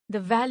The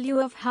value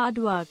of hard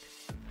work.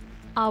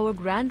 Our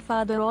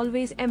grandfather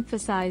always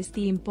emphasized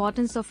the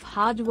importance of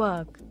hard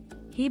work.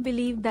 He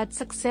believed that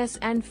success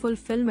and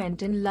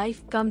fulfillment in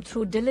life come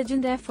through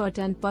diligent effort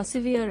and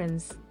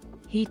perseverance.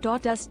 He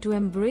taught us to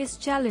embrace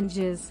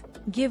challenges,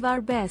 give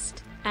our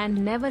best,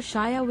 and never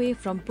shy away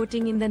from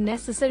putting in the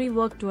necessary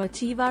work to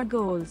achieve our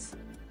goals.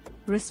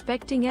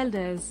 Respecting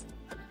elders.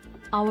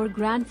 Our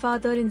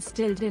grandfather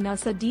instilled in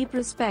us a deep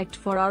respect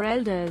for our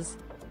elders.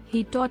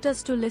 He taught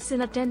us to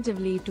listen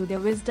attentively to their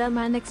wisdom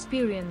and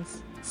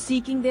experience,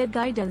 seeking their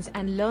guidance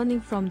and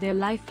learning from their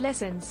life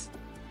lessons.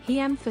 He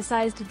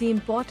emphasized the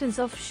importance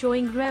of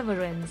showing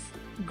reverence,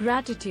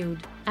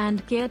 gratitude,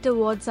 and care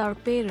towards our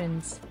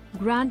parents,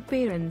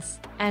 grandparents,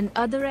 and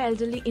other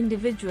elderly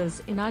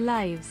individuals in our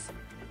lives.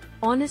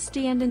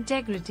 Honesty and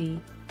integrity.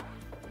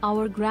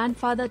 Our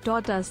grandfather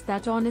taught us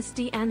that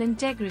honesty and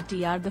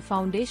integrity are the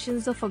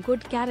foundations of a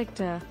good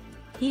character.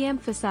 He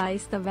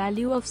emphasized the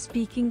value of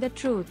speaking the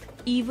truth,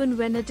 even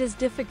when it is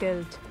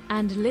difficult,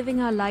 and living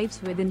our lives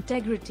with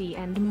integrity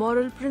and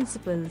moral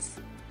principles.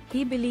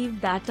 He believed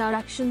that our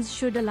actions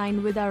should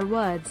align with our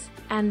words,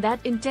 and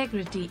that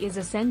integrity is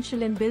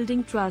essential in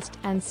building trust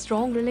and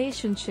strong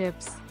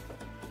relationships.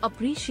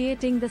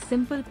 Appreciating the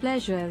simple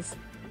pleasures.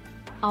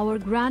 Our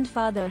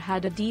grandfather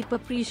had a deep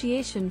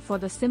appreciation for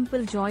the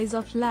simple joys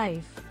of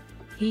life.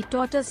 He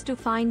taught us to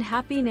find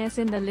happiness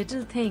in the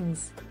little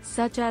things,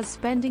 such as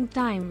spending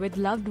time with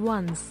loved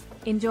ones,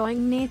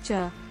 enjoying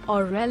nature,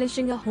 or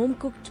relishing a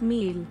home-cooked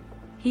meal.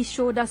 He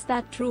showed us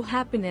that true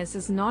happiness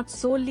is not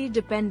solely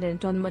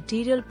dependent on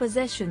material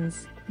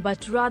possessions,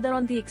 but rather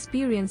on the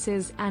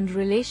experiences and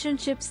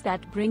relationships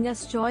that bring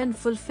us joy and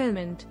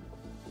fulfillment.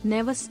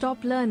 Never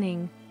stop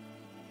learning.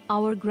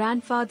 Our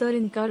grandfather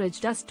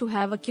encouraged us to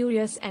have a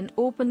curious and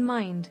open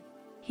mind.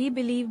 He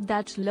believed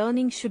that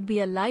learning should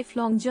be a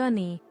lifelong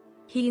journey.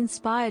 He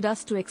inspired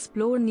us to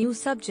explore new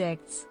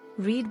subjects,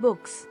 read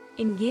books,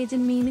 engage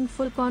in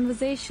meaningful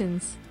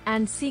conversations,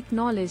 and seek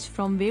knowledge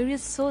from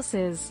various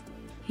sources.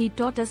 He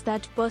taught us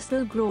that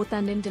personal growth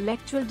and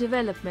intellectual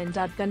development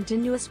are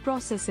continuous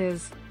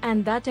processes,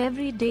 and that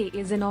every day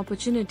is an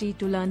opportunity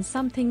to learn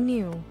something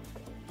new.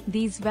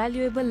 These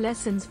valuable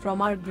lessons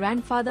from our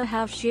grandfather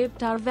have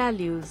shaped our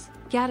values,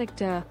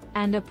 character,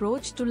 and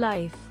approach to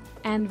life,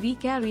 and we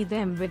carry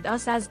them with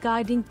us as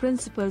guiding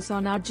principles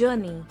on our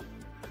journey.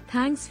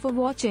 Thanks for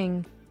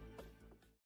watching.